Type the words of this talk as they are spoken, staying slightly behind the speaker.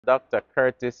Dr.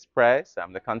 Curtis Price.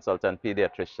 I'm the consultant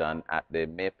pediatrician at the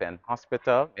Maypen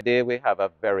Hospital. Today we have a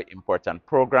very important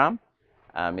program.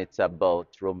 It's about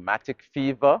rheumatic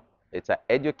fever. It's an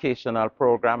educational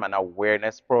program and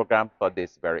awareness program for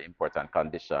this very important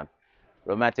condition.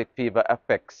 Rheumatic fever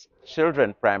affects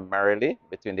children primarily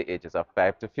between the ages of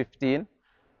 5 to 15,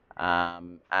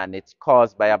 and it's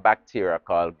caused by a bacteria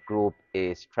called group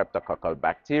A streptococcal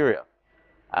bacteria.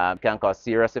 Can cause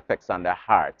serious effects on the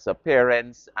heart. So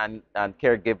parents and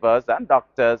caregivers and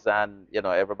doctors and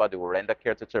everybody who render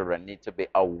care to children need to be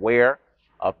aware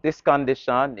of this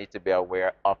condition, need to be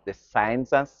aware of the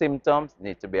signs and symptoms,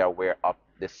 need to be aware of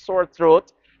the sore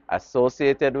throat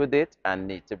associated with it, and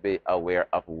need to be aware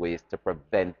of ways to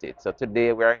prevent it. So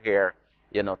today we're here,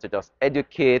 to just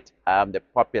educate the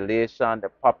population, the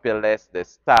populace, the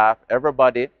staff,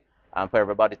 everybody, for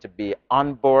everybody to be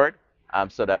on board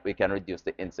so that we can reduce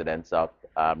the incidence of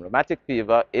rheumatic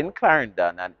fever in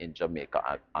Clarendon and in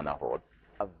Jamaica on a whole.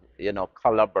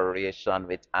 Collaboration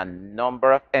with a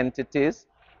number of entities.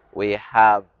 We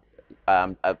have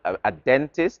a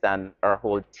dentist and our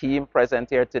whole team present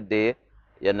here today,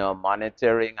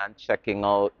 monitoring and checking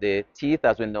out the teeth,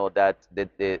 as we know that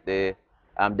the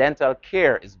dental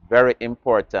care is very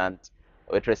important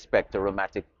with respect to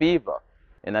rheumatic fever.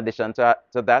 In addition to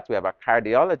that, we have a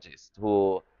cardiologist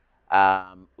who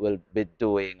will be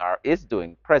doing or is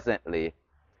doing presently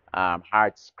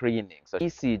heart screening, so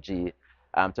ECG,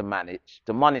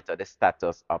 to monitor the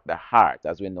status of the heart.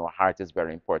 As we know, heart is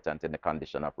very important in the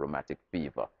condition of rheumatic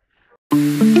fever.